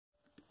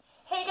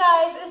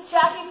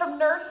from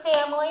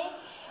NerdFamily.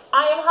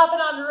 I am hopping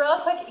on real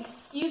quick.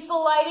 Excuse the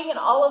lighting and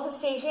all of the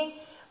staging,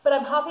 but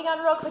I'm hopping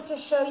on real quick to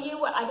show you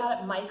what I got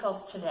at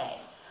Michael's today.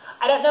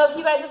 I don't know if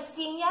you guys have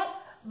seen yet,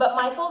 but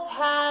Michael's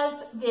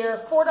has their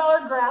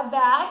 $4 grab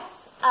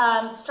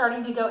bags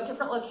starting to go at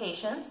different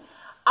locations.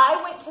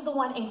 I went to the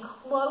one in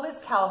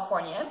Clovis,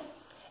 California,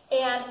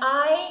 and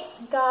I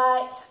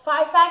got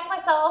 5 bags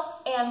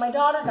myself, and my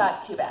daughter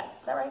got 2 bags.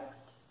 Is that right? 1, 2,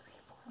 3,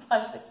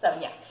 4, 5, 6,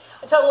 7, yeah.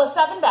 A total of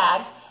 7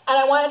 bags, and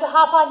I wanted to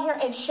hop on here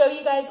and show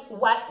you guys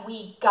what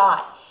we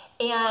got.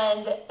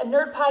 And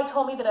Nerd Pie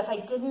told me that if I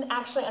didn't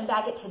actually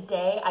unbag it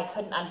today, I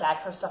couldn't unbag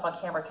her stuff on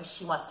camera because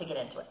she wants to get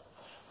into it.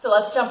 So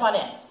let's jump on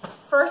in.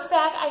 First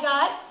bag I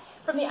got,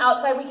 from the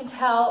outside we can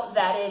tell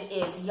that it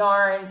is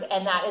yarns,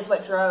 and that is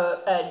what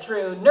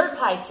drew Nerd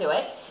Pie to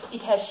it,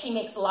 because she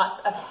makes lots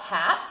of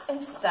hats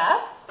and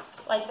stuff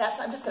like that.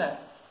 So I'm just gonna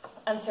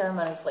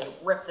unceremoniously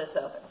rip this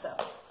open. So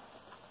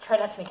try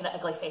not to make an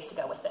ugly face to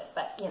go with it,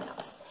 but you know.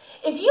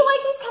 If you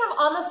like these kind of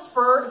on the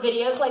spur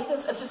videos like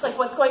this of just like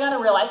what's going on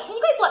in real life, can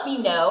you guys let me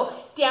know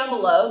down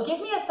below? Give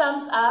me a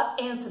thumbs up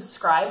and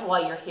subscribe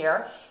while you're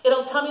here.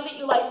 It'll tell me that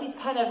you like these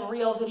kind of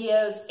real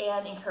videos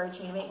and encourage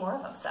me to make more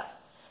of them.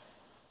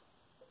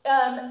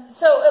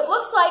 So it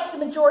looks like the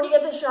majority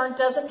of this yarn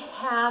doesn't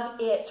have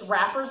its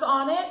wrappers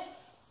on it.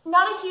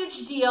 Not a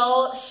huge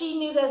deal. She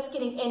knew this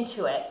getting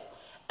into it.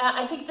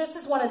 I think this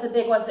is one of the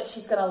big ones that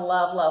she's going to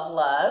love, love,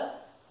 love.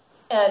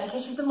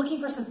 Because she's been looking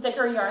for some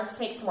thicker yarns to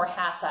make some more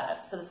hats out of.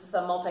 So this is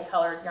the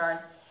multicolored yarn.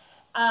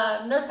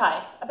 Nerd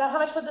Pie, about how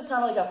much would this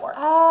normally go for?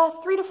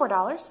 $3 to $4.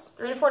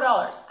 $3 to $4.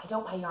 I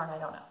don't buy yarn, I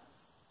don't know.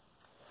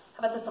 How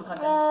about this one,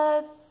 Pumpkin?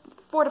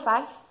 $4 to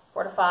 $5.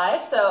 $4 to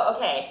 $5. So,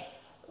 okay.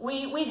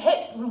 We've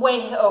hit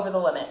way over the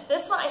limit.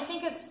 This one, I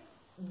think,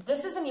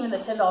 this isn't even the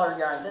 $10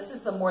 yarn. This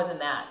is the more than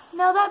that.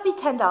 No, that'd be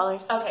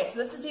 $10. Okay,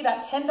 so this would be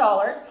about $10.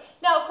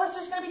 Now, of course,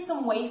 there's going to be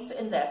some waste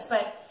in this,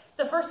 but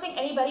the first thing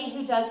anybody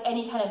who does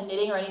any kind of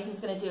knitting or anything is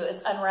going to do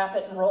is unwrap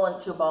it and roll it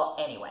into a ball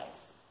anyways.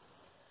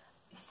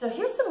 So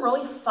here's some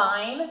really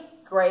fine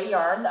gray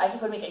yarn that I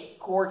think would make a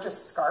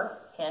gorgeous scarf.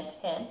 Hint,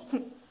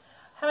 hint.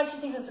 How much do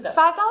you think this would go?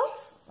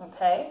 $5.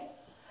 Okay.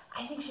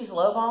 I think she's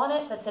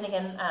lowballing it, but then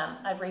again,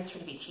 I've raised her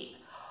to be cheap.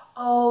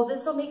 Oh,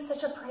 this will make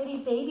such a pretty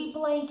baby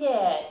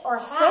blanket or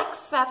hat.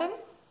 $6, $7.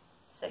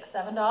 $6,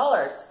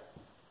 $7.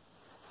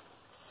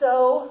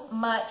 So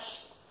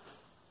much.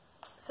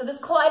 So this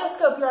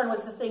kaleidoscope yarn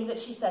was the thing that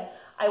she said,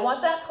 I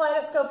want that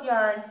kaleidoscope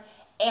yarn,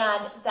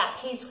 and that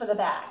pays for the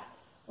bag.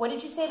 What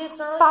did you say it is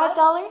normally?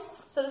 $5.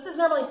 So this is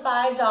normally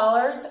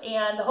 $5,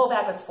 and the whole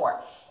bag was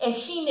 $4. And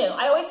she knew.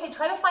 I always say,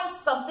 try to find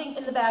something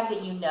in the bag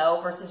that you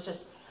know versus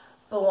just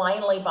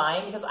blindly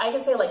buying, because I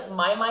can say, like,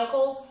 my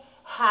Michaels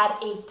had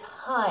a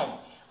ton,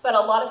 but a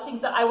lot of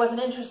things that I wasn't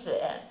interested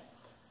in.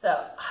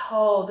 So,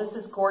 oh, this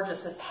is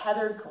gorgeous, this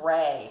heather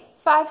gray.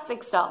 $5,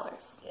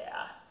 $6.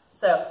 Yeah.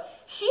 So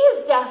she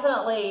has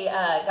definitely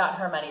got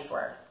her money's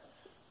worth.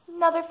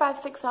 Another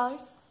 $5,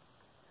 $6.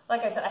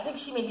 Like I said, I think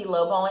she may be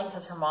lowballing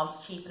because her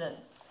mom's cheap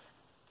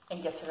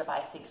and gets her to buy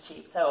things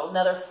cheap. So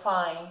another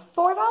fine.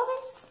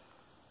 $4?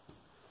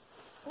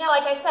 Now,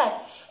 like I said,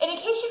 and in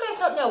case you guys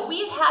don't know,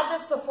 we've had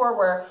this before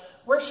where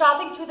we're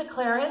shopping through the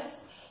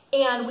clearance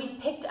and we've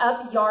picked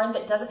up yarn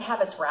that doesn't have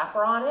its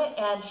wrapper on it,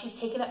 and she's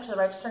taken up to the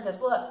register and goes,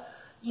 look,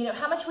 you know,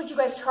 how much would you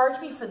guys charge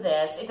me for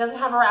this? It doesn't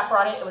have a wrapper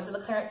on it. It was in the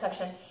clearance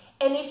section.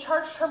 And they've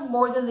charged her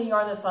more than the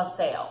yarn that's on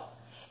sale.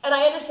 And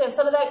I understand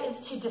some of that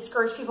is to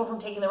discourage people from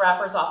taking the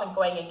wrappers off and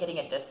going and getting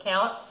a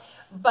discount.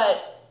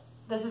 But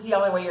this is the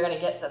only way you're going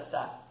to get this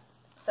stuff.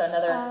 So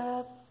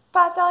another...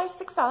 $5,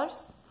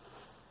 $6.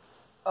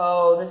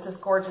 Oh, this is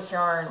gorgeous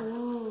yarn.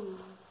 Ooh.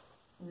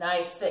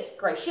 Nice, thick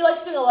gray. She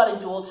likes doing a lot of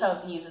dual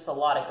tones and uses a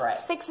lot of gray.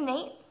 $6 and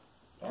 $8.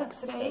 Yeah,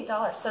 $6 to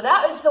 $8. So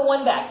that is the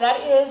one bag.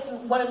 That is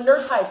one of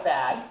Nerd Pie's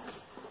bags.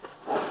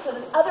 So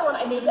this other one,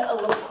 I made it a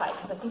little quiet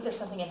because I think there's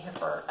something in here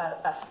for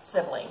a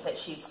sibling that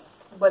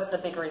was the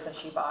big reason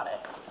she bought it.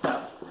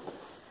 So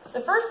the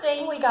first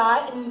thing we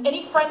got, and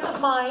any friends of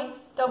mine,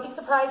 don't be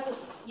surprised if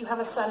you have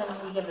a son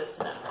and we give this to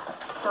them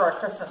for our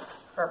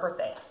Christmas, for our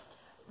birthday.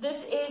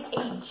 This is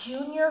a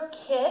junior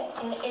kit,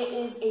 and it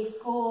is a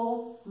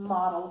full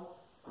model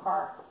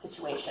car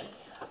situation.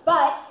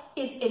 But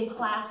it's in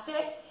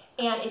plastic,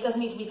 and it doesn't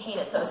need to be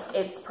painted, so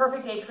it's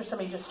perfect age for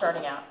somebody just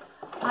starting out.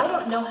 I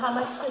don't know how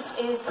much this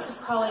is. This is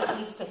probably at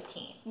least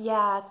 $15.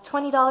 Yeah,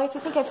 $20. I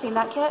think I've seen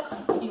that kit.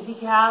 You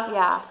think you have?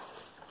 Yeah.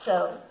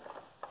 So,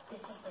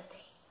 this is the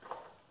thing.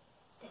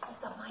 This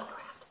is a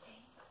Minecraft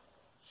thing.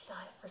 She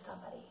got it for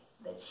somebody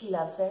that she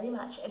loves very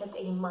much, and it's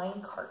a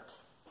mine cart.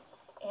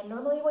 And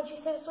normally, what'd you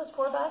say this was,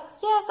 $4?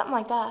 Yeah, something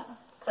like that.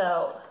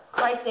 So,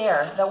 right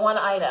there, the one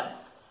item.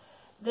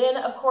 Then,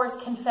 of course,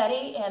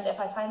 confetti, and if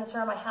I find this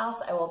around my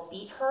house, I will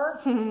beat her.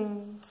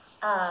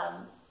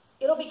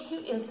 It'll be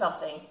cute in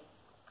something.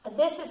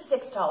 This is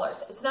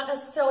 $6. It's not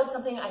necessarily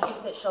something I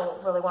think that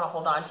she'll really want to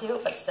hold on to,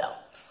 but still.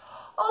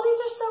 Oh, these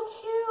are so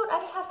cute.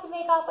 I'd have to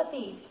make off with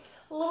these.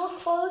 Little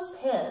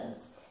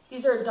clothespins.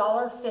 These are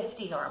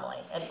 $1.50 normally.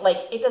 And like,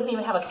 it doesn't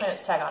even have a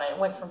clearance tag on it. It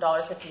went from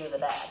 $1.50 to the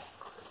bag.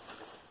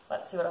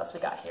 Let's see what else we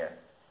got here.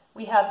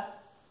 We have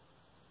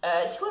 2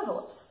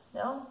 envelopes.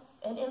 No?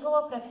 An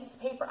envelope and a piece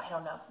of paper? I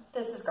don't know.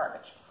 This is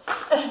garbage.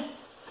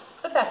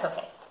 But that's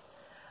okay.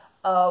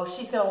 Oh,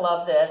 she's going to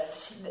love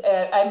this.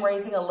 I'm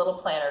raising a little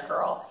planner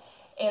girl.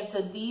 And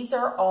so these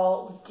are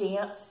all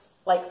dance,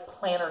 like,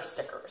 planner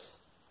stickers.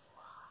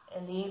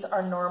 And these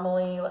are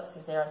normally, let's see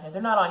if they're on here.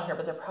 They're not on here,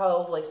 but they're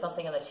probably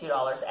something in the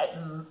 $2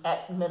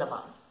 at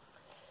minimum.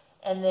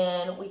 And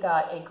then we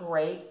got a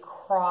great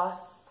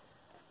cross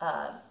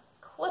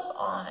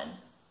clip-on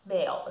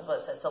bail, is what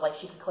it says. So, like,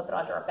 she could clip it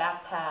onto her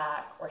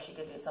backpack, or she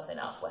could do something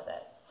else with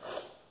it.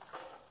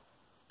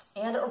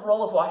 And a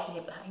roll of washi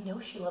tape. I know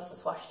she loves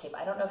this washi tape.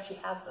 I don't know if she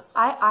has this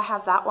one. I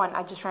have that one.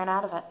 I just ran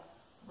out of it.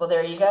 Well,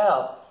 there you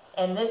go.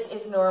 And this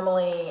is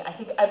normally,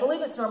 I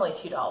believe it's normally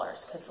 $2,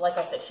 because like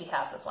I said, she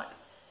has this one.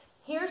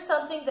 Here's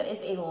something that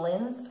is a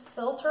lens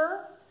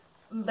filter,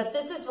 but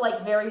this is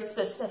like very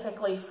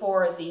specifically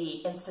for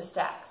the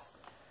Instastacks.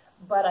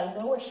 But I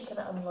know where she can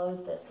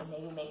unload this and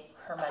maybe make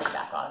her money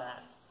back on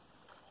that.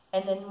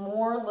 And then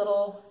more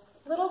little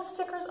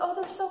stickers. Oh,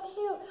 they're so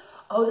cute.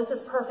 Oh, this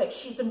is perfect.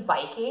 She's been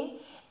biking,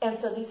 and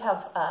so these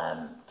have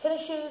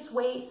tennis shoes,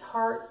 weights,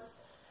 hearts,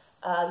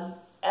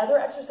 other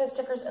exercise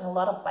stickers, and a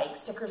lot of bike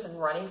stickers and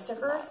running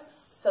stickers.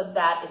 So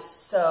that is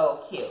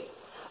so cute.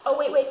 Oh,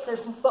 wait,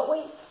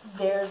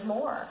 there's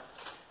more.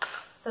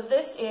 So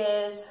this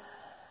is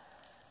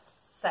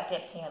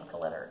secondhand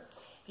glitter.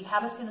 If you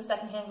haven't seen the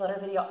secondhand glitter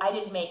video, I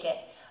didn't make it.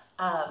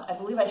 I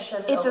believe I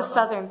shared it. It's a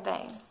Southern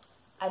thing.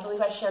 I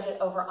believe I shared it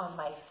over on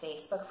my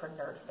Facebook for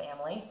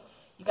NerdFamily.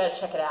 You got to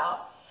check it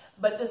out.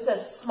 But this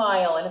says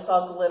smile, and it's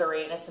all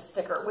glittery, and it's a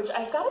sticker, which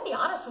I've got to be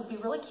honest would be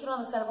really cute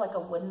on the side of like a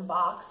wooden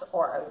box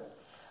or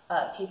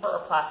a paper or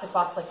plastic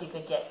box like you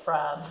could get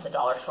from the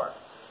dollar store.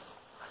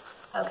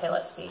 Okay,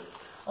 let's see.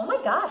 Oh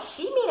my gosh,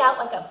 she made out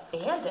like a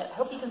bandit. I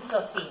hope you can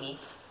still see me.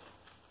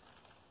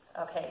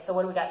 Okay, so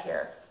what do we got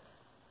here?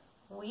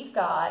 We've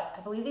got,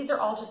 I believe these are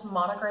all just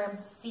monogram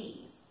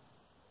C's.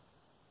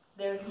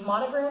 They're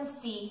monogram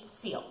C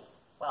seals.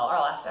 Well, our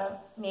last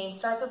name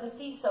starts with a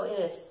C, so it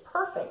is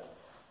perfect.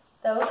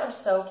 Those are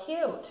so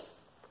cute.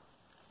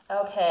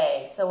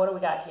 Okay, so what do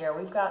we got here?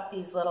 We've got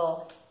these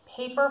little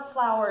paper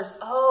flowers.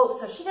 Oh,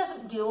 so she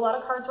doesn't do a lot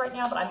of cards right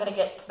now, but I'm going to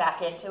get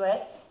back into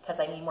it because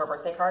I need more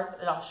birthday cards,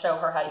 and I'll show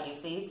her how to use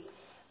these.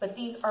 But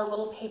these are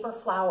little paper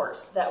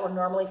flowers that were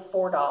normally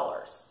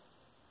 $4.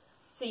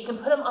 So you can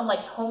put them on like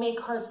homemade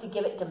cards to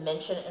give it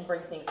dimension and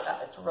bring things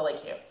up. It's really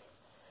cute.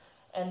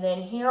 And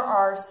then here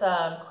are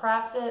some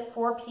crafted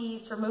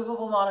 4-piece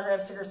removable monogram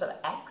stickers of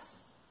X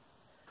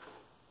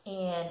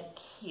and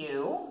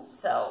Q.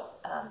 So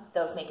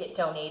those make it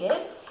donated.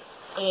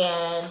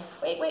 And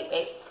wait,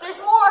 there's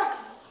more.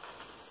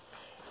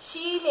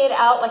 She made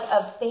out like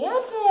a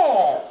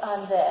bandit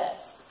on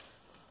this.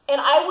 And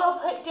I will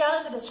put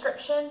down in the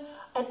description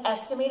an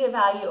estimated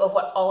value of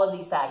what all of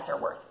these bags are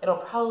worth. It'll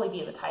probably be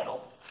in the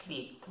title, to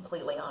be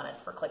completely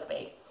honest, for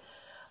clickbait.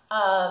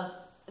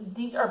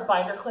 These are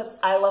binder clips.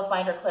 I love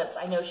binder clips.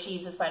 I know she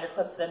uses binder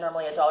clips. They're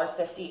normally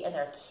 $1.50, and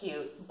they're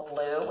cute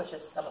blue, which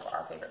is some of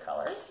our favorite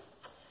colors.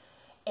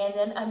 And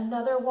then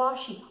another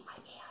washi. I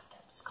may have to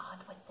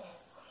abscond with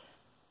this.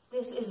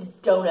 This is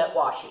donut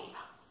washi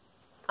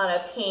on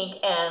a pink,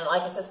 and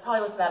like I said, it's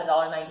probably worth about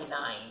 $1.99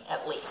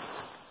 at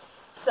least.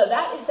 So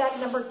that is bag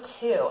number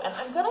 2. And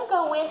I'm going to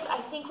go with, I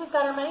think we've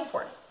got our money's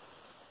worth.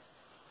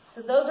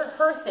 So those are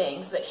her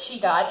things that she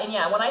got. And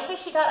yeah, when I say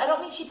she got, I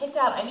don't mean she picked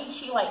out. I mean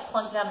she like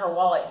plunked down her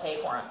wallet and paid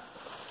for them.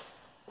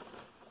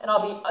 And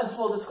I'll be, in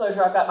full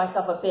disclosure, I've got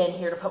myself a bin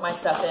here to put my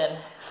stuff in.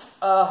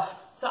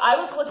 So I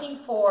was looking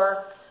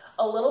for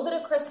a little bit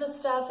of Christmas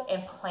stuff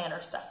and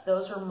planner stuff.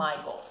 Those are my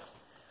goals.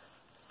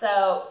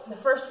 So the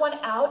first one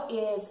out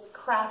is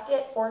Craft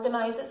It,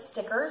 Organize It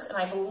stickers. And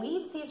I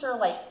believe these are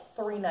like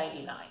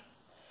 $3.99.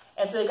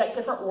 And so they've got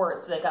different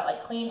words. So they've got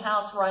like clean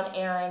house, run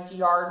errands,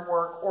 yard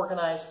work,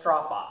 organize,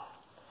 drop off.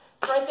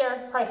 So right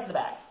there, price of the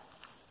bag.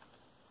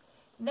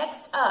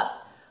 Next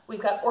up,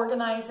 we've got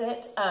Organize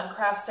It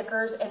craft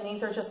stickers. And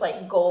these are just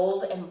like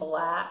gold and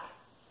black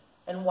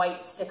and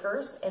white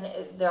stickers. And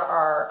there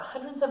are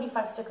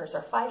 175 stickers.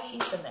 There are 5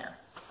 sheets in there.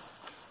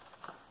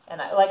 And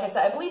like I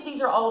said, I believe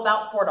these are all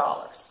about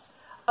 $4.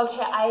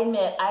 Okay, I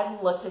admit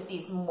I've looked at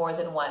these more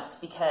than once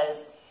because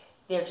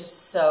they're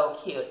just so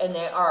cute. And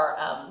they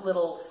are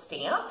little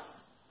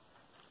stamps.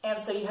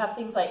 And so you have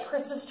things like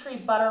Christmas tree,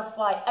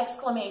 butterfly,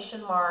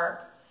 exclamation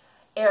mark,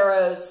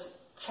 arrows,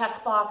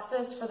 check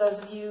boxes for those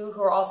of you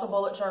who are also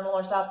bullet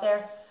journalers out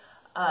there.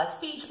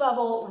 Speech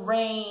bubble,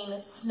 rain,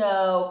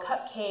 snow,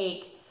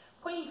 cupcake,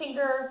 pointy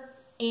finger,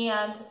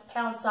 and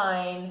pound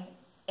sign,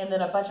 and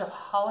then a bunch of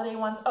holiday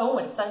ones. Oh,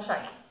 and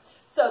sunshine.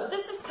 So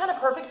this is kind of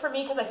perfect for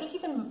me because I think you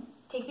can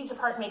take these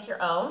apart and make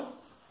your own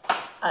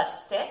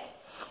stick.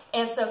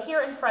 And so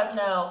here in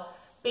Fresno,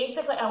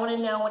 basically I want to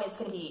know when it's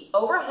going to be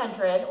over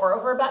 100 or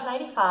over about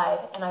 95,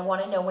 and I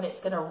want to know when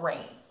it's going to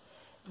rain.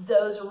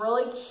 Those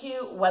really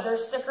cute weather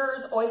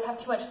stickers always have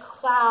too much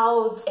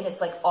clouds, and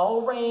it's like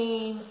all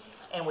rain,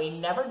 and we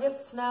never get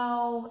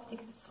snow. I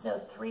think it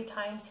snowed 3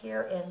 times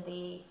here in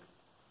the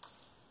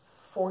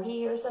 40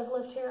 years I've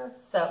lived here.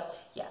 So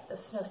yeah, the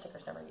snow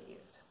stickers never get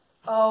used.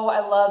 Oh, I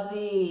love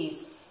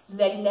these.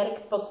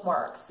 Magnetic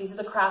bookmarks. These are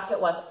the Craft It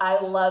ones. I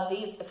love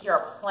these. If you're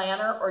a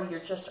planner or you're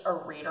just a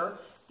reader,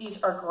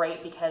 these are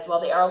great because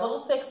while they are a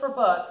little thick for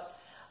books,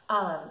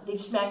 they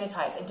just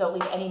magnetize and don't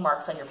leave any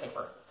marks on your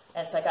paper.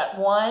 And so I got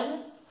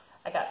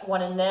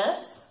one in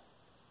this.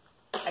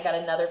 I got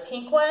another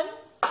pink one.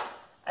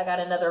 I got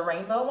another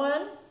rainbow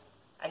one.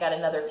 I got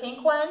another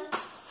pink one.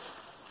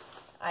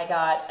 I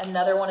got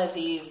another one of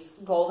these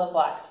gold and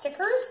black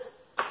stickers.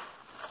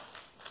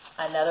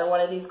 Another one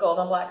of these gold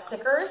and black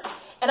stickers.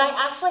 And I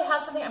actually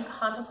have something I'm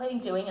contemplating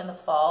doing in the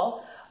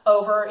fall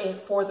over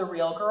For the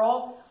Real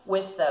Girl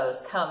with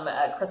those come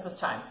Christmas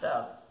time.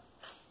 So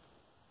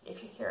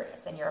if you're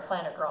curious and you're a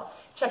planner girl,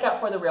 check out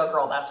For the Real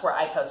Girl. That's where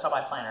I post all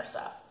my planner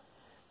stuff.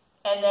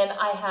 And then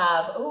I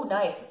have, oh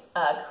nice,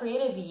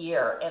 Creative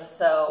Year. And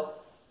so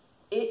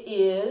it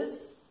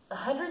is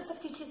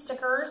 162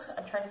 stickers.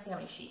 I'm trying to see how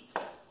many sheets.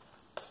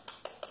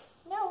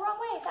 No, wrong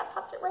way. That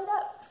popped it right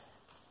up.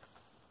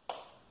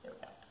 There we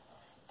go.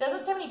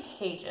 Doesn't say how many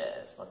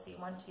pages. Let's see,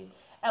 1, 2,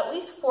 at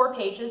least 4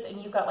 pages.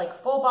 And you've got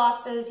like full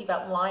boxes. You've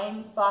got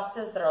line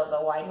boxes that are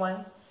the wide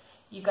ones.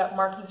 You've got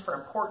markings for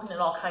important and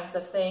all kinds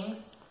of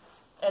things.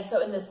 And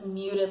so in this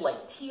muted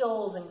like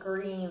teals and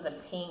greens and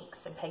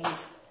pinks, and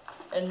Peggy's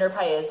and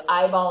NerdFamily is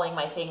eyeballing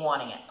my thing,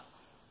 wanting it.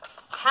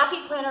 Happy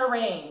Planner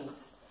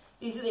rings.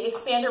 These are the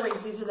expander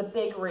rings. These are the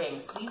big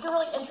rings. These are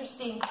really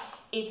interesting.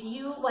 If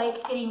you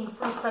like getting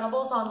free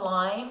printables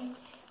online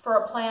for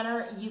a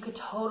planner, you could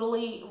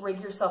totally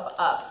rig yourself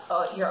up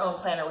your own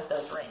planner with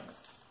those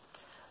rings.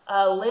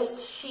 A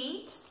list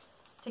sheet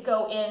to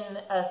go in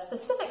a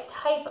specific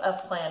type of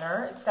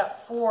planner. It's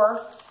got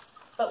 4,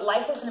 but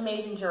life is an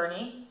amazing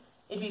journey.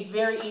 It'd be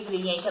very easy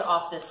to yank it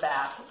off this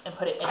back and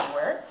put it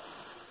anywhere.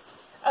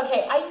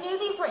 Okay, I knew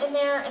these were in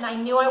there, and I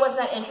knew I wasn't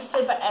that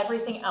interested, but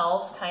everything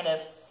else kind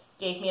of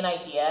gave me an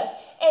idea.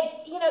 And,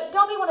 you know,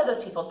 don't be one of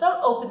those people.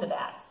 Don't open the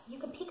bags. You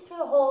can peek through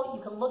the hole.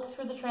 You can look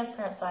through the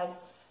transparent sides.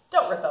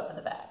 Don't rip open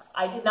the bags.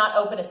 I did not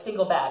open a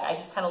single bag. I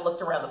just kind of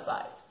looked around the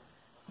sides.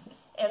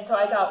 And so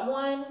I got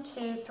 1,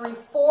 2, 3,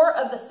 4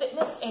 of the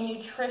fitness and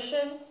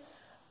nutrition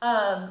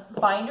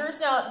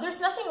binders. Now, there's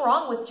nothing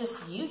wrong with just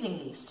using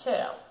these,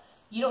 too.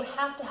 You don't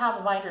have to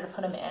have a binder to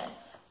put them in.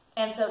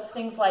 And so it's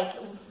things like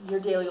your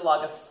daily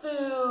log of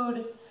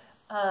food.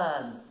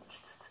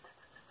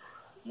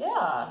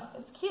 Yeah,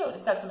 it's cute.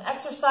 It's got some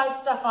exercise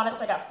stuff on it.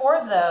 So I got 4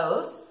 of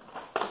those.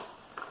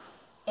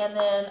 And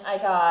then I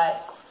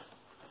got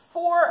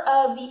 4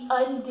 of the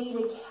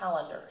undated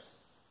calendars.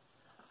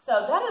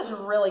 So that is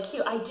really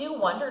cute. I do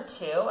wonder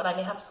too, and I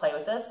may have to play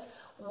with this,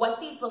 what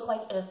these look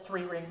like in a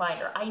 3-ring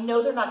binder. I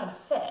know they're not going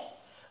to fit,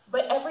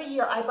 but every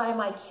year I buy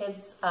my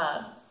kids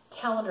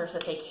calendars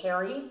that they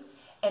carry.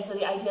 And so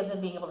the idea of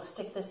them being able to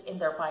stick this in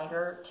their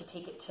binder to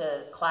take it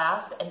to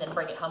class and then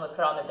bring it home and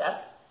put it on their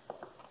desk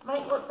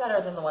might work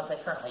better than the ones I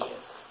currently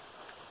use.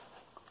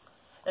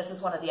 This is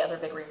one of the other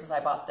big reasons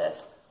I bought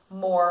this.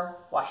 More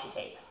washi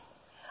tape.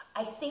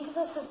 I think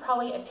this is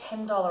probably a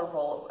 $10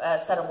 roll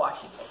set of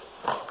washi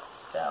tape.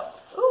 So,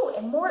 ooh,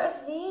 and more of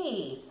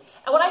these.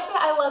 And when I say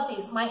I love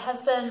these, my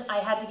husband, I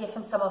had to give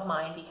him some of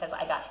mine because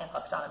I got him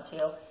hooked on them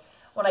too.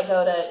 When I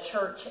go to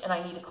church and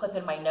I need to clip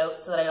in my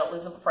notes so that I don't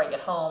lose them before I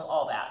get home,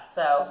 all that.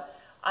 So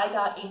I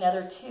got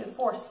another 2,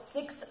 4,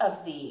 6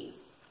 of these.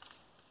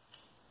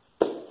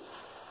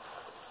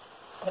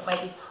 It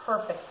might be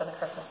perfect for the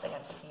Christmas thing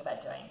I'm thinking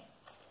about doing.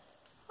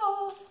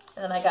 Oh,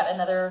 and then I got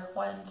another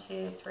 1,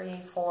 2,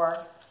 3, 4,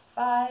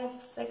 5,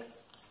 6,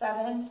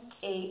 7,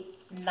 8,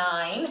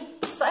 9.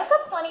 So I've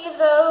got plenty of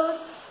those.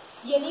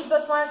 You need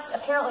bookmarks.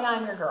 Apparently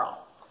I'm your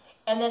girl.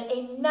 And then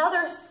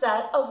another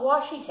set of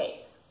washi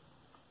tape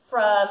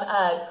from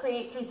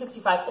Create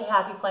 365, the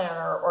Happy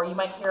Planner, or you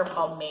might hear them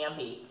called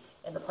Mambi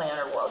in the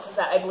planner world, because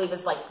that I believe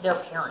is like their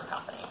parent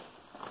company.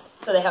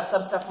 So they have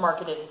some stuff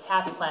marketed as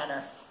Happy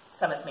Planner,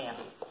 some as Mambi.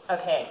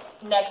 Okay,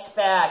 next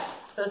bag.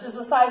 So this is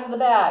the size of the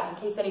bag, in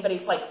case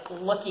anybody's like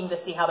looking to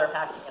see how they're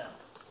packing them.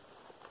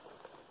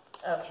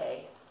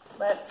 Okay,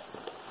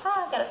 let's,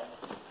 got it.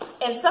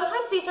 And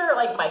sometimes these are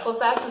like Michael's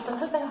bags, and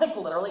sometimes they're like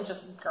literally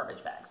just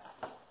garbage bags.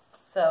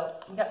 So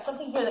we got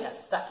something here that got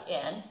stuck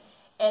in.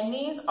 And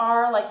these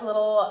are like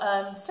little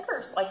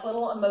stickers, like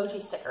little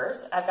emoji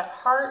stickers. I've got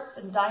hearts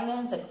and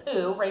diamonds and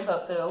poo, rainbow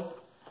poo.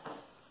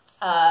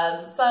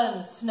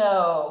 Sun,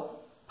 snow,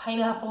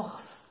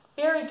 pineapples.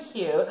 Very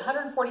cute.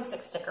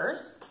 146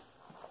 stickers.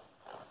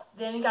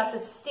 Then you got the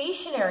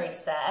stationery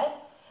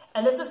set.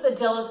 And this is the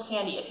Dylan's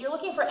Candy. If you're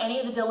looking for any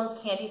of the Dylan's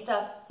Candy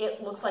stuff,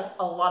 it looks like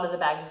a lot of the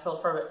bags are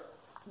filled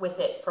with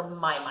it for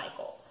my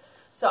Michaels.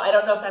 So I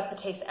don't know if that's the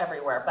case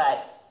everywhere,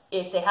 but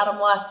if they had them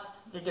left,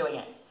 they're doing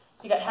it.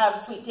 So you got Have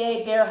a Sweet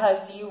Day, Bear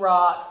Hugs, You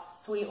Rock,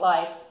 Sweet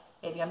Life.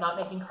 Maybe I'm not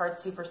making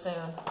cards super soon.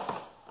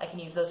 I can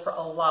use those for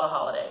a lot of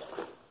holidays.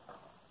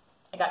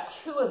 I got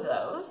 2 of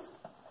those.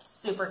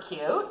 Super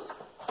cute.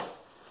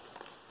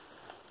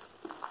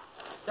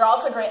 They're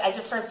also great. I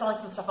just started selling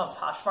some stuff on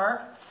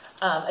Poshmark.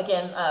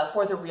 Again,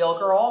 For the Real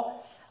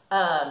Girl.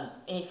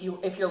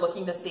 if you're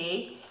looking to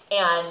see,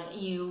 and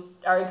you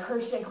are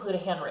encouraged to include a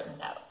handwritten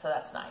note, so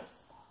that's nice.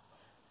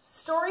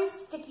 Story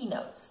sticky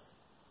notes.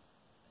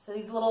 So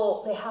these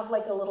they have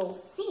like a little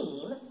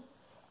seam,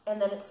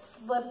 and then it's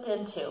slipped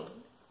into.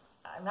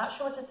 I'm not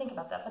sure what to think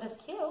about that, but it's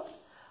cute.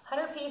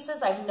 100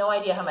 pieces. I have no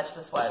idea how much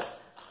this was.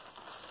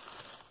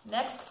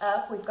 Next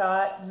up, we've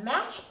got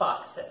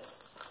matchboxes.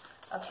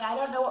 Okay, I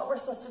don't know what we're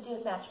supposed to do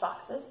with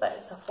matchboxes, but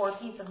it's a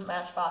 4-piece of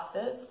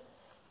matchboxes.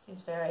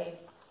 Seems very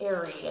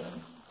airy and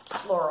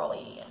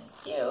florally and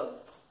cute.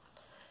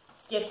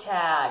 Gift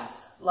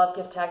tags. Love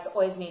gift tags.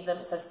 Always need them.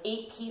 It says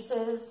 8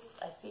 pieces.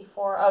 I see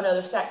 4. Oh, no,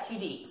 they're stacked 2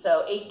 deep.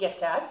 So 8 gift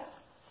tags.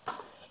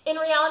 In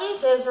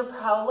reality, those are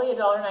probably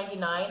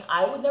 $1.99.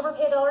 I would never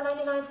pay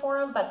 $1.99 for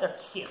them, but they're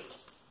cute.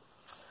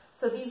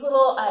 So these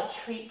little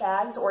treat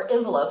bags or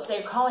envelopes,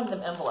 they're calling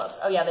them envelopes.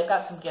 Oh, yeah, they've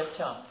got some give to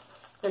them.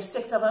 There's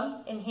 6 of them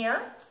in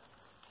here.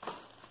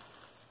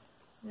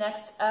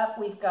 Next up,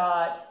 we've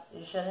got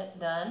Jeanette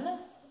Dunn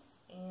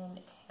in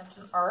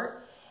Hampton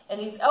Art. And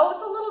these, oh,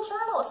 it's a little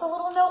journal. It's a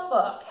little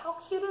notebook. How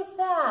cute is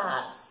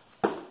that?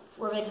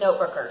 We're big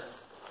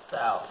notebookers.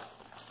 So,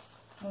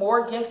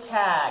 more gift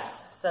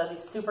tags. So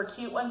these super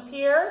cute ones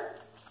here.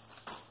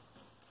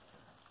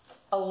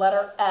 A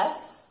letter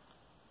S,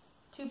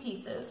 2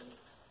 pieces.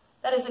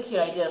 That is a cute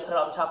idea to put it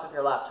on top of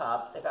your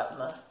laptop. They've got in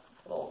the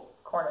little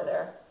corner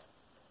there.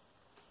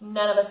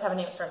 None of us have a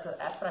name that starts with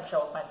S, but I'm sure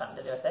we'll find something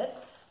to do with it.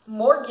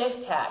 More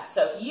gift tags.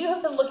 So if you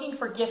have been looking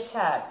for gift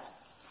tags,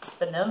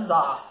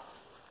 bonanza.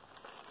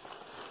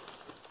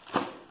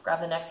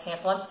 Grab the next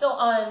handful. I'm still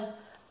on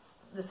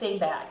the same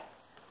bag.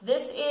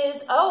 This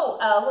is, oh,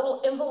 a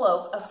little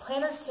envelope of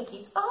planner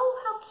stickies.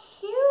 Oh, how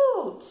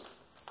cute.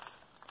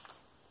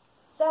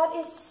 That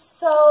is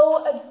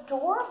so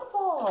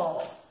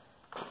adorable.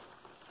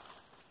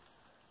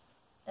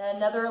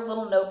 Another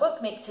little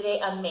notebook. Make today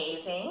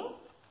amazing.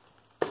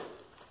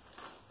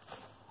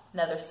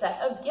 Another set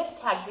of gift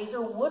tags. These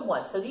are wood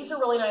ones. So these are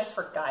really nice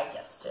for guy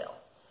gifts too.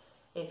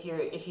 If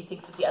you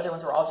think that the other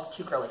ones were all just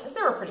too girly, because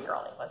they were pretty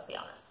girly, let's be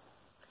honest.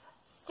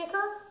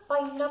 Sticker by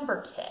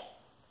number kit.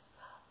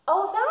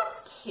 Oh,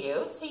 that's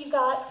cute. So you've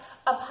got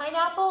a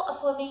pineapple, a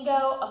flamingo,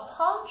 a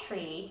palm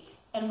tree,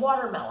 and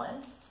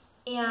watermelon.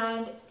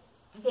 And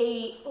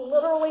they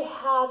literally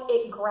have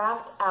it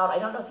graphed out. I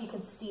don't know if you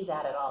can see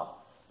that at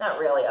all. Not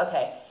really.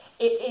 Okay.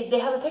 They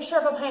have a picture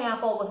of a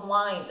pineapple with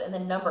lines and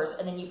then numbers,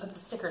 and then you put the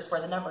stickers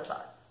where the numbers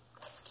are.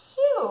 That's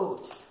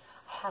cute.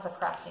 I have a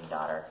crafting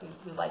daughter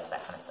who likes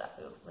that kind of stuff,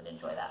 who would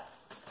enjoy that.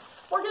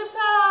 More gift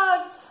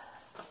tags.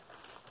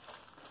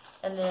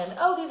 And then,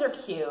 oh, these are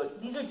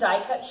cute. These are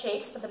die-cut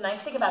shapes, but the nice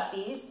thing about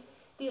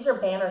these are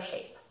banner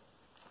shape.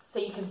 So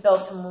you can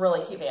build some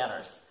really cute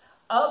banners.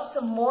 Oh,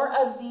 some more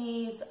of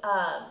these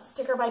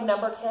sticker by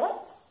number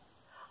kits.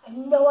 I have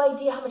no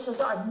idea how much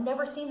those are. I've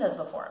never seen those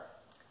before.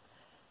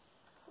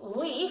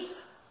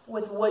 Leaf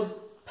with wood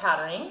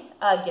patterning,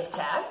 gift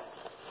tags.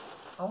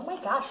 Oh my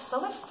gosh,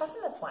 so much stuff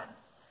in this one.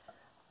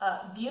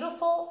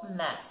 Beautiful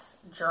mess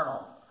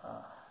journal.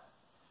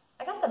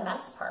 I got the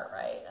mess part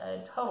right.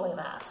 Totally a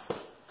mess.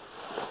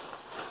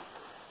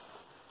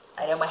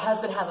 I know my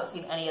husband hasn't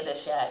seen any of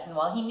this yet, and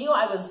while he knew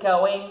I was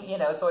going, you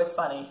know, it's always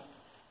funny.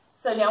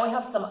 So now we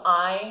have some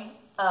eye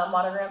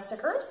monogram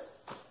stickers,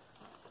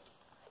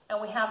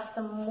 and we have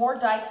some more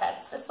die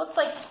cuts. This looks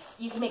like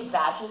you can make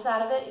badges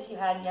out of it if you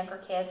had younger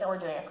kids and we're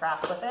doing a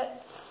craft with it.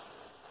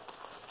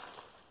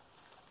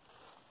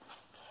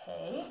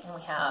 Okay, and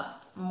we have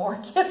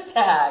more gift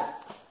tags.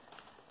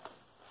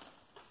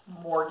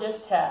 More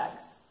gift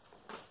tags.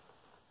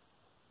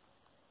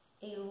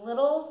 A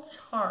little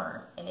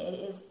charm, and it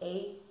is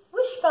a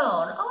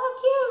wishbone.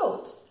 Oh, how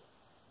cute.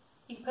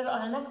 You can put it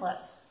on a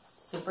necklace.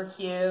 Super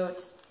cute.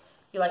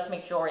 If you like to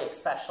make jewelry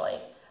especially.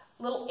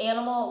 Little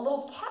animal,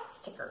 little cat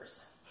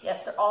stickers.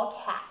 Yes, they're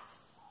all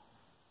cats.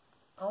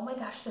 Oh my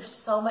gosh, there's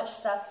so much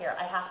stuff here.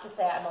 I have to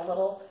say I'm a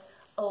little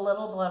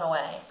blown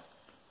away.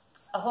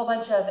 A whole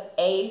bunch of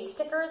A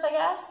stickers, I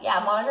guess.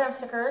 Yeah, monogram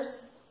stickers.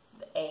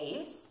 The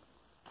A's.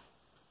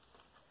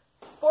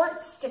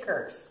 Sports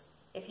stickers.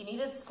 If you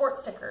needed sports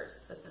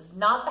stickers, this is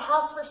not the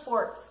house for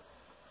sports.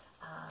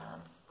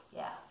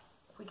 Yeah,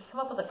 if we could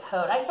come up with a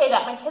code. I say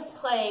that. My kids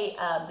play,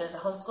 there's a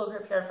homeschool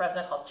group here in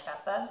Fresno called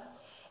Chefa,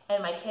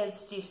 and my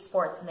kids do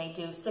sports, and they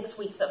do 6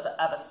 weeks of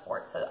a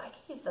sport. So I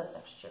could use those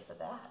next year for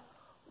that.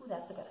 Ooh,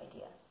 that's a good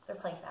idea. They're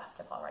playing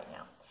basketball right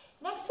now.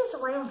 Next is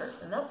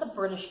Rounders, and that's a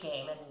British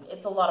game, and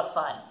it's a lot of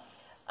fun.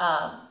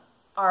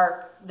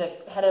 The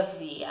head of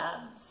the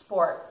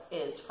sports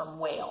is from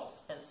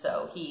Wales, and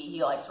so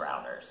he likes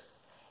Rounders.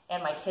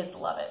 And my kids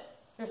love it.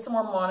 Here's some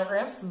more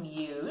monograms, some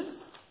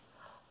U's.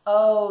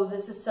 Oh,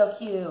 this is so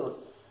cute.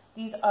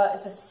 These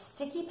it's a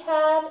sticky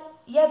pad.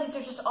 Yeah, these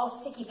are just all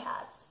sticky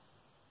pads.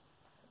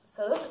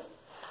 So this,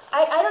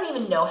 I don't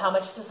even know how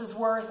much this is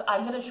worth.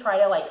 I'm gonna try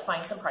to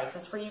find some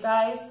prices for you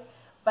guys,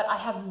 but I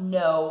have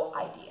no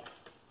idea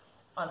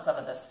on some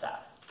of this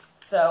stuff.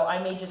 So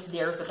I made just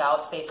there's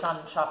abouts based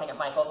on shopping at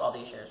Michael's all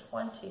these years.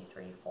 1, 2,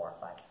 3, 4,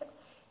 5, 6.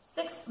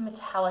 6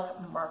 metallic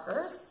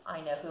markers. I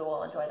know who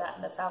will enjoy that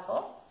in this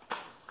household.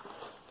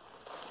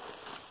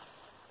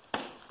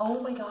 Oh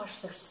my gosh,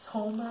 there's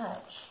so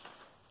much.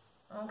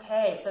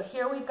 Okay, so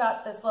here we've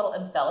got this little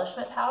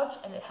embellishment pouch,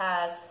 and it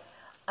has,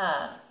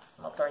 well,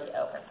 it's already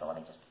open, so let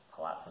me just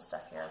pull out some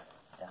stuff here.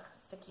 Ugh,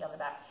 sticky on the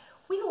back.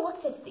 We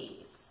looked at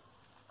these.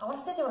 I want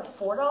to say they were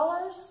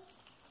 $4. So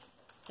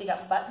you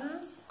got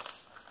buttons,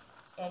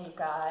 and you've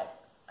got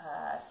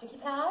a sticky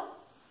pad.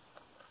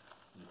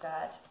 You've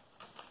got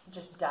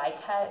just die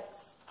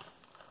cuts.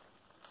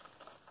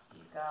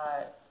 You've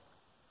got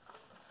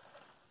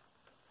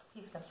a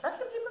piece of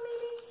construction paper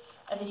maybe.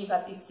 And then you've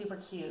got these super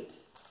cute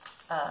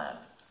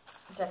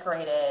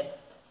decorated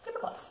paper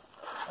clips.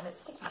 And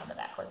it's sticky on the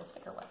back where the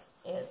sticker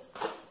is.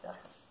 Ugh.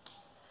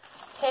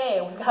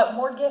 Okay, we've got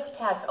more gift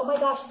tags. Oh my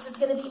gosh, this is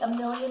going to be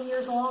 1,000,000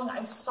 years long.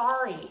 I'm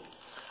sorry.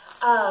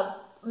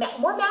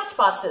 More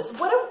matchboxes.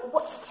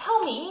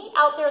 Tell me,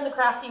 out there in the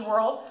crafty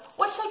world,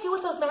 what should I do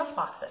with those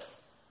matchboxes?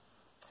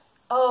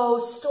 Oh,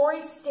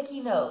 story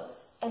sticky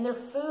notes. And they're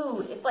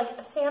food. It's like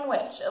a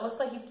sandwich. It looks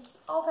like you...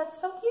 Oh, that's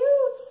so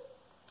cute.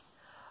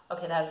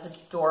 Okay, that is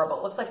adorable.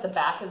 It looks like the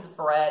back is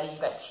bread, and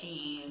you've got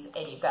cheese,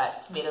 and you've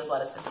got tomatoes,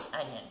 lettuce, and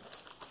onion.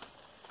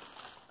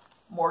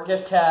 More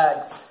gift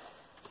tags.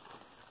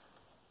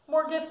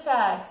 More gift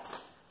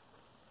tags.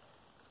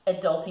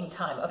 Adulting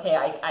time. Okay,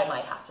 I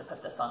might have to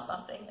put this on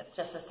something. It's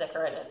just a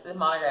sticker, and the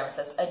monogram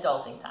says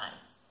adulting time.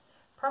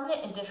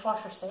 Permanent and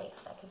dishwasher safe.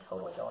 That could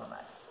totally go in a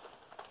mug.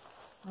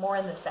 More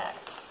in this bag.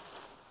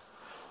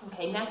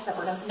 Okay, next bag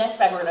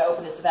we're gonna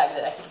open is the bag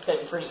that I think is gonna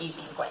be pretty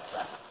easy and quick. So,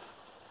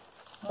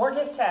 more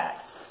gift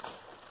tags.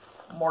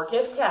 More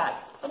gift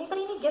tags.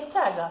 Anybody need gift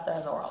tags out there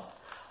in the world?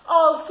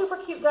 Oh, super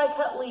cute die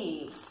cut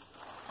leaves.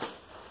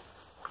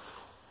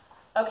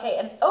 Okay,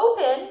 an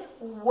open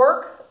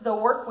the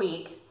work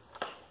week.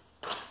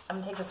 I'm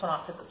gonna take this one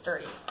off because it's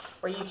dirty.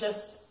 Where you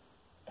just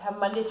have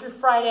Monday through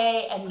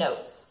Friday and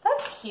notes.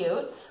 That's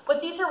cute.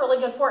 What these are really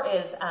good for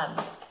is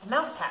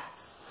mouse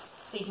pads.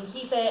 So you can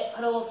keep it,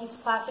 put a little piece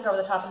of plastic over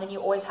the top, and then you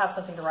always have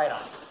something to write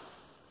on.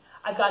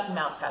 I've gotten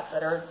mouse pads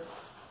that are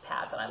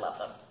pads, and I love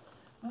them.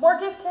 More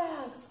gift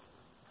tags.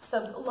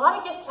 So a lot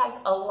of gift tags,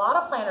 a lot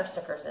of planner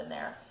stickers in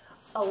there.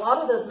 A lot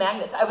of those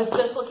magnets. I was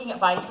just looking at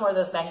buying some more of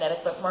those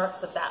magnetic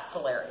bookmarks, so that's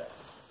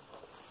hilarious.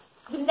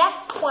 The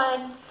next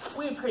one,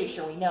 we're pretty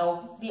sure we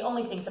know the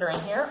only things that are in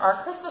here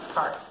are Christmas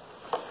cards.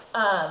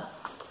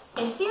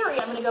 In theory,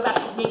 I'm going to go back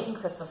to making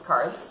Christmas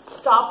cards.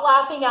 Stop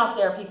laughing out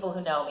there, people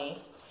who know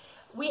me.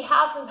 We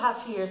have, for the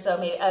past few years, though,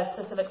 made a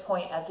specific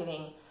point of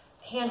giving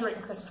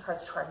handwritten Christmas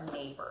cards to our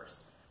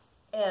neighbors.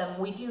 And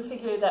we do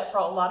figure that for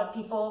a lot of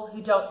people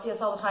who don't see us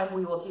all the time,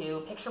 we will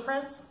do picture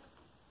prints,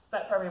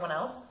 but for everyone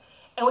else.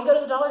 And we go to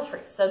the Dollar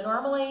Tree. So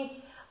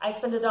normally, I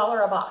spend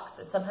 $1 a box,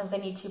 and sometimes I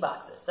need 2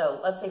 boxes. So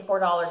let's say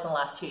 $4 in the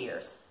last 2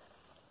 years,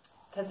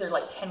 because they're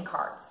like 10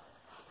 cards.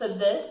 So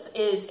this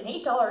is an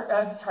 $8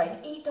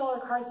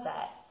 card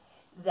set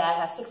that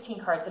has 16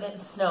 cards in it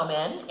and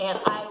snowmen. And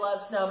I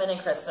love snowmen and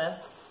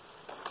Christmas.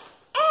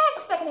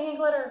 And secondhand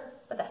glitter,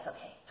 but that's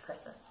okay. It's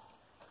Christmas.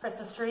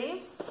 Christmas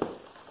trees.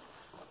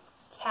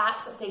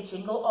 Cats that say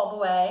jingle all the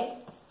way.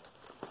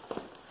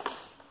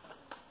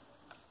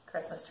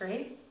 Christmas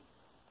tree.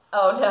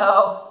 Oh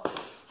no.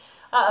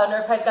 Uh-oh,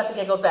 NerdFamily's got the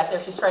giggles back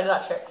there. She's trying to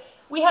not share.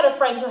 We had a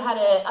friend who had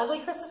an ugly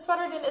Christmas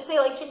sweater. Didn't it say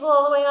like jingle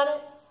all the way on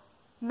it?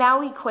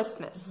 Maui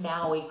Christmas.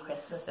 Maui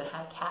Christmas. It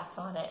had cats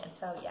on it. And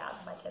so, yeah,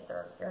 my kids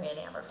are very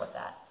enamored with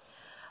that.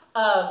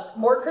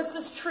 More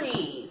Christmas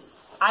trees.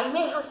 I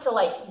may have to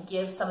like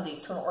give some of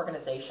these to an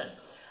organization.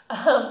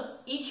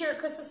 Each year at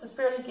Christmas, the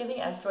spirit of giving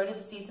adds joy to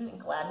the season and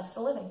gladness to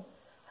living.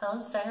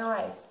 Helen Steiner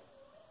Rice.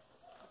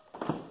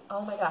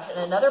 Oh my gosh.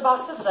 And another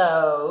box of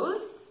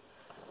those.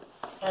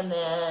 And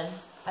then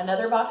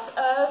another box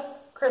of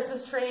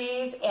Christmas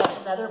trees and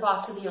another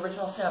box of the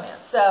original snowman.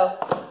 So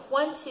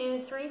 1,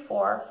 2, 3,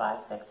 4,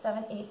 5, 6,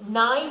 7, 8,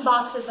 9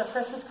 boxes of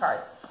Christmas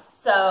cards.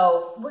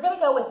 So we're going to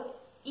go with,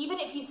 even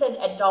if you said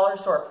at dollar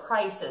store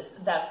prices,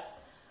 that's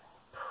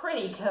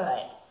pretty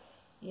good.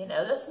 You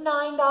know, that's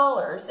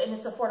 $9 and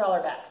it's a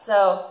 $4 bag.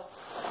 So,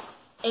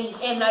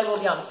 and I will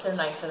be honest, they're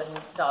nicer than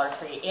Dollar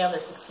Tree, and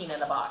they're 16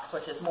 in a box,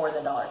 which is more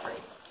than Dollar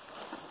Tree.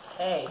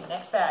 Okay,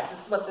 next bag.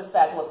 This is what this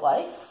bag looked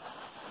like.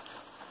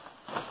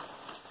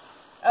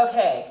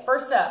 Okay,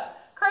 first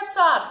up,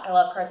 cardstock. I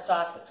love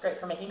cardstock. It's great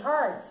for making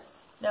cards.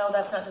 No,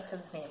 that's not just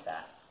because it's named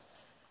that.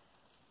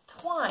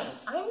 Twine.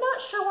 I'm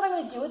not sure what I'm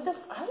going to do with this.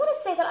 I want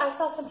to say that I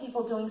saw some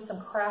people doing some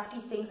crafty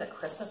things at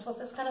Christmas with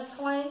this kind of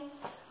twine.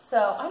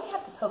 So I may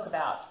have to poke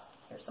about.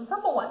 Here's some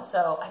purple ones.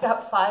 So I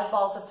got 5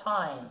 balls of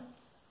twine.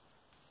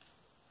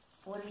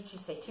 What did you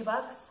say,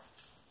 $2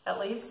 at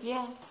least?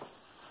 Yeah.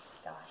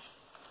 Gosh.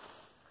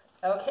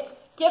 Okay,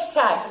 gift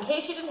tags. In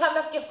case you didn't have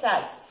enough gift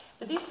tags.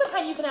 But these are the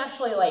kind you can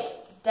actually like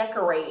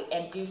decorate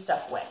and do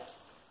stuff with.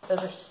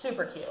 Those are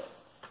super cute.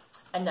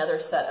 Another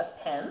set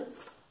of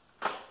pens.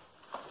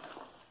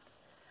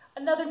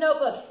 Another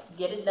notebook.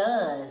 Get it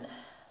done.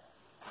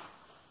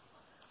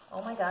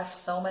 Oh my gosh,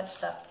 so much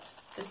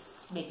stuff. This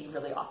may be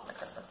really awesome at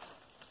Christmas.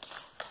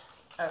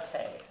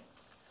 Okay.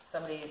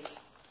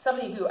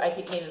 Somebody who I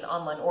think made an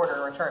online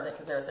order returned it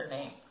because there's their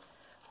name.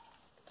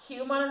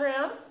 Q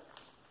monogram.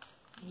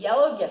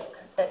 yellow gift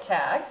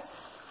tags,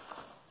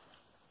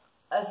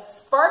 a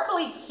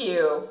sparkly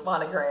Q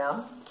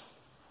monogram,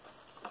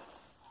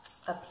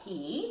 a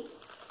P,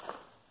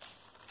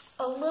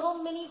 a little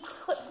mini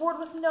clipboard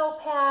with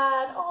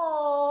notepad.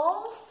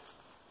 Aww.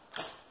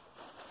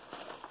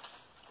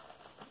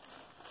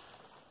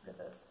 Look at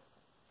this.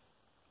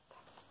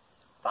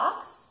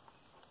 Box?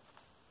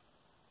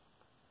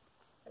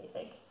 What do you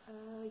think?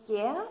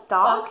 Yeah,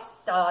 dog. Box,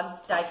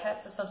 dog, die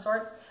cuts of some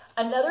sort.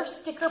 Another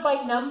sticker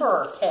by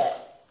number kit.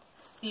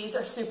 These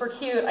are super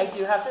cute, I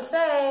do have to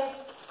say.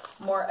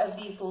 More of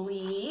these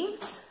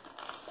leaves.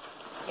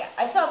 Yeah,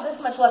 I still have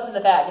this much left in the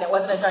bag, and it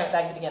wasn't a giant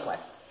bag to begin with.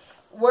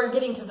 We're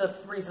getting to the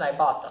reason I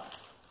bought them.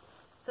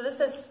 So this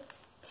says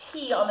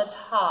T on the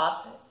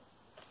top,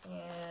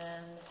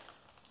 and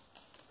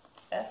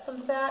S on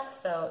the back,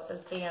 so it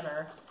says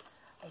banner.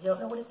 I don't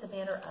know what it's a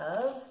banner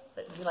of,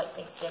 but we like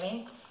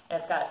Thanksgiving. And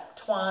it's got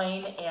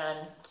twine,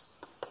 and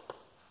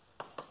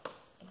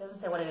it doesn't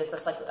say what it is, but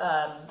it's like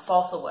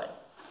balsa wood.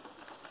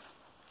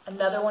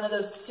 Another one of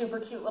those super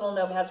cute little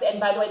notepads. And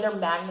by the way, they're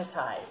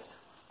magnetized.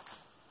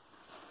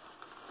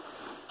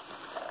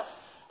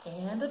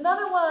 And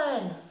another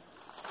one.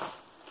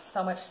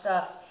 So much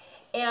stuff.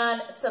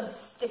 And some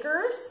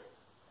stickers.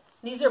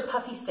 These are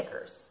puffy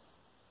stickers.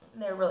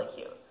 They're really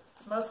cute.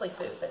 Mostly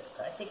food, but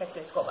I think I see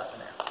a school bus in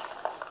there.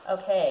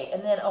 Okay,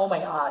 and then, oh my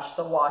gosh,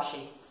 the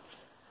washi.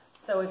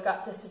 So we've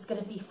got, this is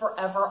going to be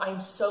forever. I'm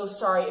so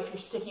sorry if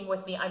you're sticking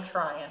with me. I'm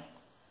trying.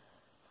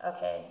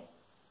 Okay.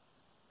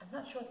 I'm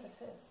not sure what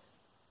this is.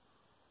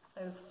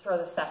 I would throw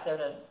this back there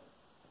to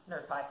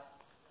Nerd Pie.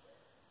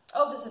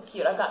 Oh, this is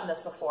cute. I've gotten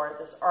this before.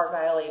 This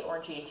argyle-y,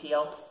 orangey, and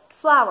teal.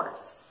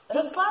 Flowers. Are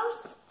those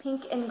flowers?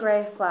 Pink and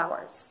gray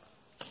flowers.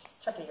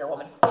 Check it here,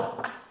 woman.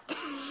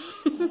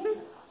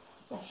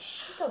 Yeah,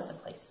 she goes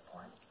and plays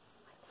sports.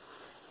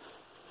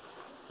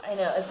 I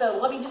know. And so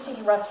let me just take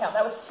a rough count.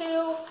 That was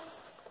 2,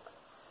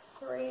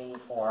 3,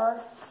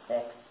 4,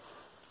 6,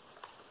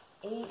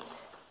 8,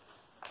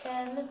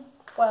 10,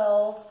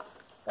 12,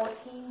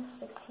 14,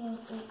 16,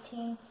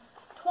 18,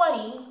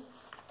 20,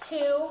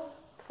 2,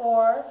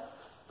 4,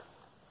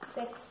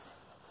 6,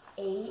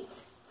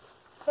 8,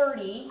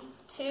 30,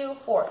 2,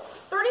 4.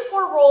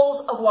 34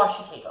 rolls of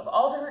washi tape of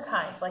all different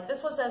kinds. Like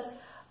this one says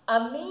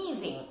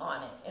amazing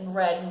on it in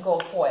red and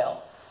gold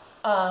foil.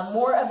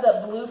 More of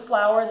the blue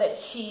flower that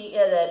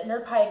that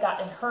Nerd Pie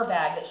got in her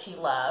bag that she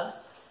loves.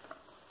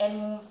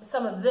 And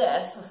some of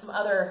this with some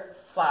other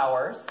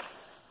flowers.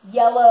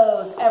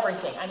 Yellows,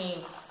 everything. I mean,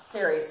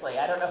 seriously,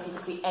 I don't know if you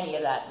can see any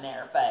of that in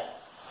there, but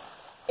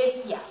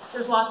yeah,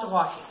 there's lots of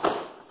washi.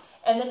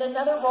 And then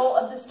another roll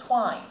of this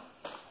twine.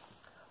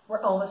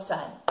 We're almost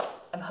done.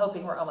 I'm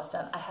hoping we're almost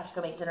done. I have to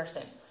go make dinner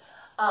soon.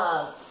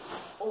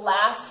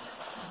 Last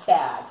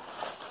bag.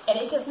 And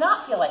it does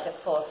not feel like it's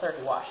full of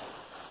 30 washi.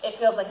 It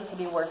feels like it could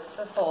be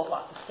full of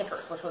lots of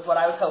stickers, which was what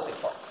I was hoping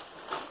for.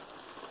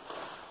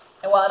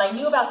 And well, and I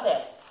knew about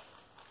this.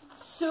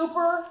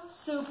 Super,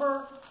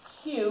 super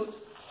cute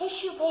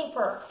tissue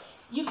paper.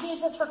 You can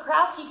use this for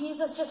crafts. You can use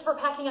this just for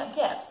packing up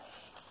gifts.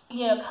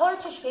 You know, colored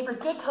tissue paper,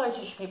 good colored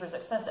tissue paper is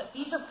expensive.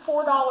 These are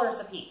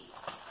 $4 a piece.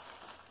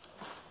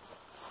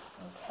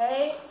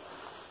 Okay.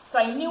 So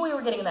I knew we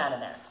were getting that in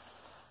there.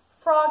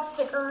 Frog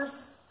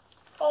stickers.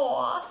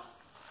 Aww.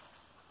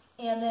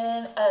 And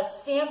then a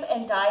stamp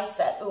and die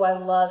set. Ooh, I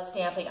love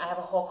stamping. I have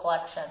a whole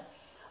collection.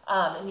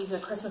 And these are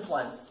Christmas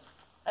ones.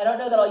 I don't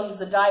know that I'll use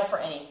the die for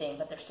anything,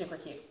 but they're super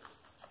cute.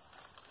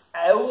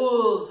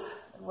 Owls.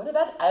 What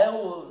about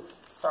owls?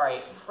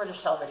 Sorry,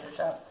 British television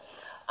show.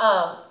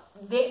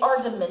 They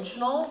are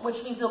dimensional,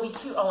 which means they'll be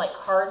cute on like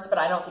cards, but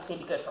I don't think they'd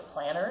be good for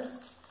planners.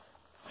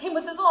 Same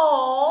with this.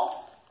 Aww.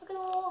 Look at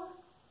all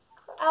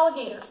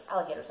alligators.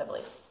 Alligators, I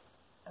believe.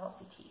 I don't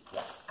see teeth.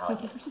 Yes,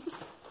 alligators.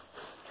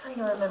 Trying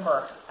to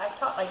remember. I've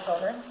taught my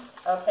children.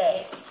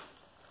 Okay.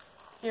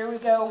 Here we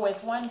go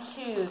with 1,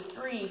 2,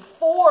 3,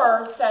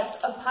 4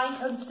 sets of pine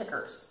cone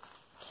stickers.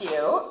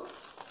 Cute.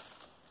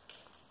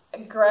 A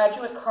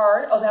graduate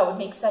card. Oh, that would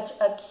make such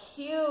a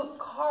cute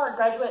card.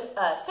 Graduate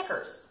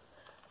stickers.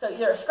 So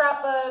either a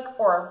scrapbook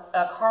or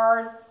a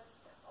card.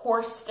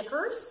 Horse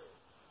stickers.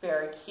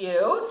 Very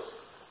cute.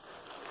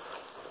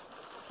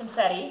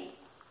 Confetti.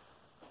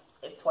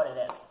 It's what it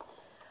is.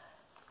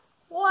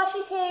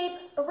 Washi tape,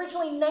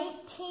 originally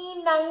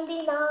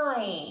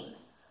 $19.99.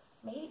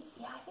 Maybe,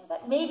 yeah, I think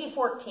that, maybe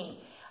 14.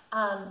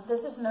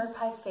 This is Nerd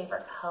Pie's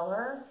favorite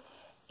color,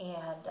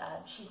 and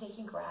she's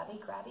making grabby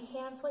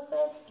hands with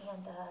it,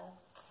 and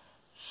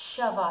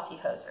shove off you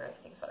hoser, I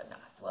think is what I'm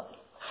not. We'll see.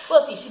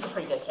 We'll see. She's a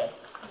pretty good kid.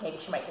 Maybe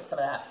she might get some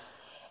of that.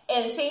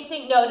 And same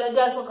thing, no, it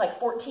does look like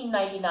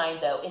 $14.99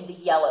 though in the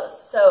yellows.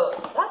 So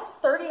that's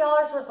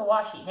 $30 worth of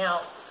washi.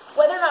 Now,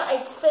 whether or not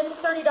I'd spend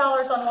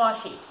 $30 on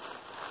washi,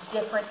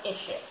 different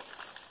issue.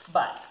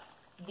 But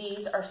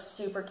these are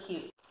super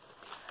cute.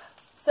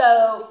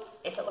 So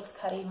if it looks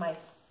cutty, my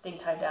thing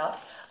timed out.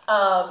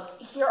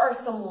 Here are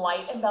some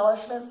light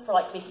embellishments for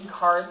like making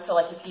cards. So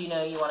like if you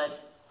know you want to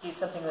do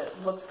something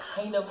that looks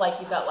kind of like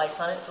you've got lights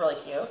on it, it's really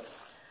cute.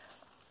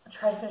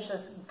 try to finish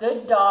this.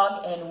 Good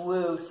Dog and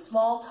Woo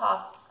Small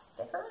Talk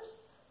stickers.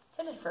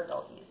 Intended for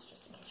adult use,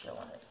 just in case you're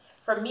wondering.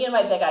 For me and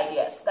my big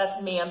ideas.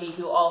 That's Mambi,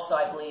 who also,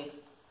 I believe,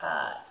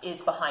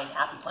 is behind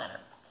Happy Planner.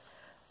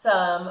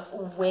 Some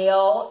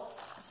whale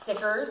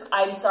stickers.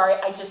 I'm sorry,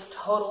 I just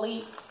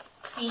totally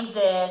see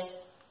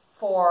this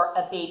for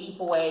a baby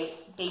boy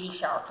baby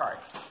shower card.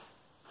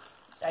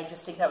 I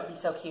just think that would be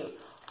so cute.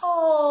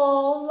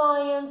 Oh,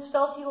 lions,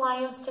 felty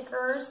lion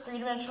stickers,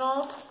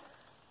 3-dimensional.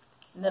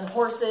 And then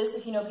horses,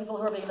 if you know people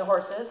who are big into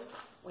horses.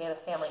 We have a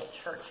family at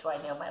church who I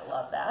know might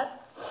love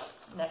that.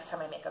 Next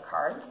time I make a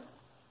card.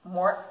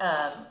 More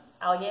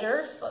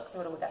alligators. Let's see,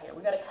 what do we got here?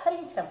 We got a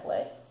cutting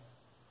template.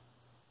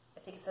 I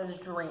think it says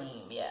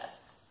Dream,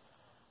 yes.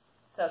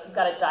 So if you've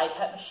got a die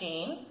cut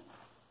machine,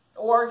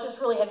 or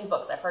just really heavy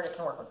books, I've heard it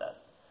can work with those.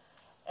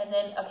 And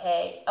then,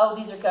 okay, oh,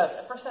 these are ghosts.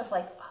 At first I was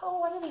like, oh,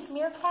 what are these,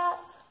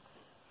 meerkats?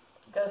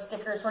 Ghost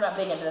stickers. We're not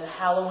big into the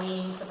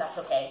Halloween, but that's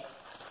okay.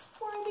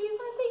 Boy, these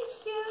aren't they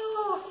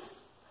cute?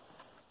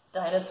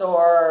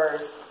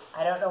 Dinosaurs.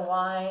 I don't know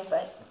why,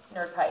 but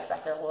Nerd Pie's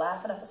back there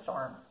laughing up a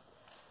storm.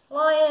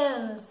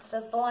 Lions.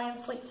 Does the lion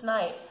sleep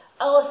tonight?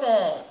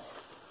 Elephant.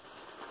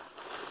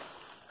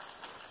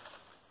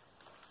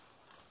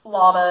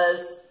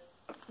 Llamas.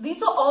 These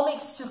will all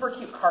make super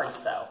cute cards,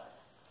 though.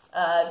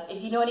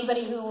 If you know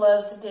anybody who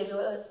loves Day of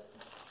the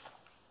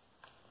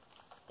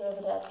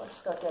Dead, we'll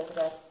just go with Day of the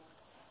Dead.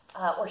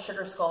 Or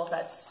sugar skulls,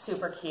 that's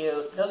super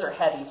cute. Those are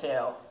heavy,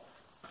 too.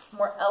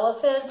 More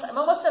elephants. I'm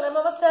almost done. I'm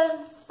almost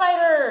done.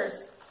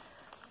 Spiders.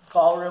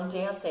 Ballroom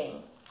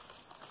dancing.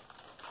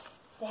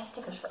 They have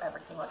stickers for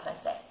everything. What can I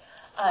say?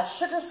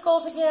 Sugar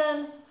skulls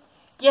again.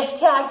 Gift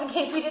tags in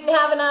case we didn't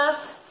have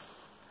enough.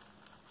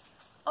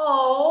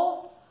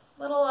 Oh,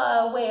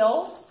 little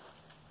whales.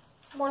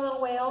 More little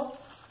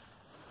whales.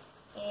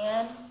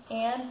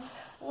 And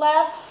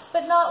last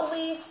but not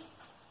least,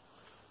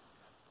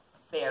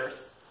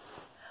 bears.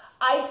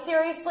 I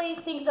seriously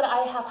think that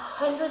I have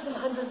hundreds and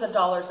hundreds of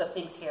dollars of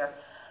things here.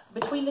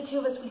 Between the two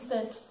of us, we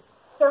spent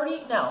 7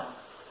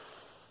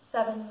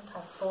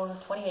 times 4,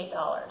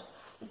 $28.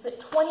 We spent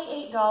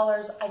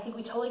 $28. I think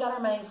we totally got our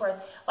money's worth.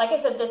 Like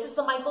I said, this is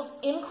the Michaels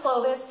in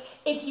Clovis.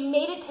 If you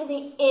made it to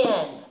the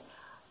end,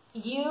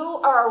 you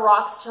are a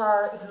rock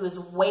star who is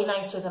way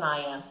nicer than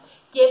I am.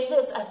 Give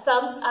this a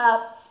thumbs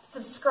up,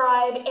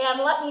 subscribe,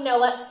 and let me know.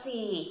 Let's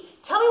see.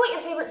 Tell me what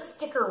your favorite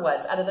sticker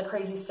was out of the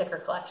crazy sticker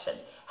collection.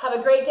 Have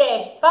a great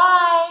day.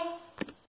 Bye.